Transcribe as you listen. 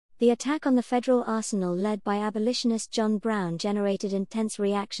The attack on the federal arsenal led by abolitionist John Brown generated intense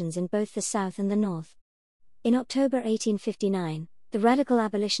reactions in both the South and the North. In October 1859, the radical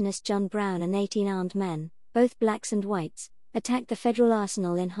abolitionist John Brown and 18 armed men, both blacks and whites, attacked the federal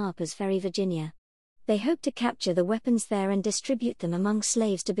arsenal in Harper's Ferry, Virginia. They hoped to capture the weapons there and distribute them among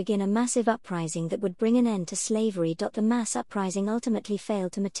slaves to begin a massive uprising that would bring an end to slavery. The mass uprising ultimately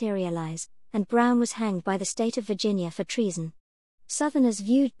failed to materialize, and Brown was hanged by the state of Virginia for treason. Southerners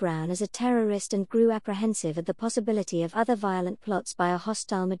viewed Brown as a terrorist and grew apprehensive at the possibility of other violent plots by a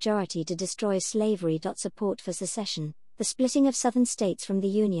hostile majority to destroy slavery. Support for secession, the splitting of Southern states from the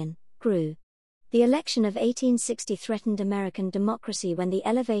Union, grew. The election of 1860 threatened American democracy when the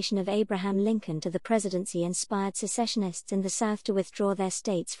elevation of Abraham Lincoln to the presidency inspired secessionists in the South to withdraw their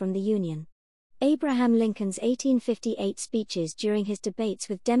states from the Union. Abraham Lincoln's 1858 speeches during his debates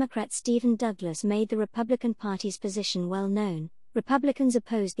with Democrat Stephen Douglas made the Republican Party's position well known. Republicans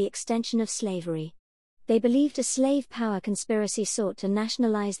opposed the extension of slavery. They believed a slave power conspiracy sought to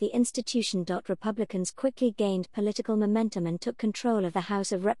nationalize the institution. Republicans quickly gained political momentum and took control of the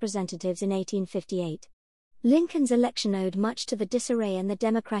House of Representatives in 1858. Lincoln's election owed much to the disarray in the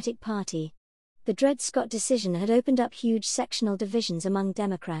Democratic Party. The Dred Scott decision had opened up huge sectional divisions among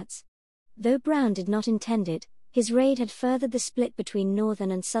Democrats. Though Brown did not intend it, his raid had furthered the split between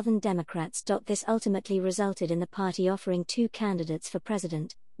Northern and Southern Democrats. This ultimately resulted in the party offering two candidates for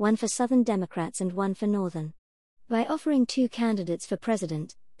president, one for Southern Democrats and one for Northern. By offering two candidates for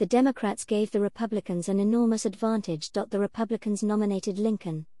president, the Democrats gave the Republicans an enormous advantage. The Republicans nominated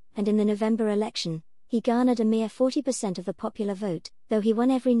Lincoln, and in the November election, he garnered a mere 40% of the popular vote, though he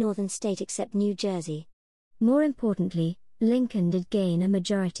won every Northern state except New Jersey. More importantly, Lincoln did gain a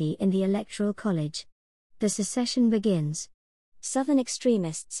majority in the Electoral College. The secession begins. Southern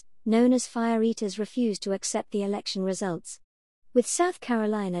extremists, known as fire eaters, refused to accept the election results. With South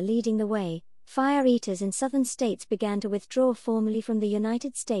Carolina leading the way, fire eaters in Southern states began to withdraw formally from the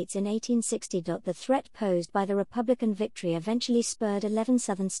United States in 1860. The threat posed by the Republican victory eventually spurred 11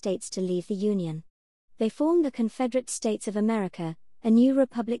 Southern states to leave the Union. They formed the Confederate States of America, a new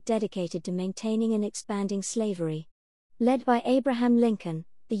republic dedicated to maintaining and expanding slavery. Led by Abraham Lincoln,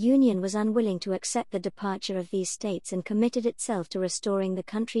 the Union was unwilling to accept the departure of these states and committed itself to restoring the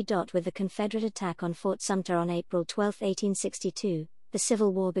country. With the Confederate attack on Fort Sumter on April 12, 1862, the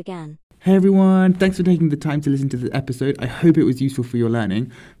Civil War began. Hey everyone, thanks for taking the time to listen to this episode. I hope it was useful for your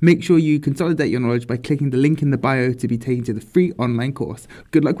learning. Make sure you consolidate your knowledge by clicking the link in the bio to be taken to the free online course.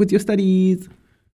 Good luck with your studies!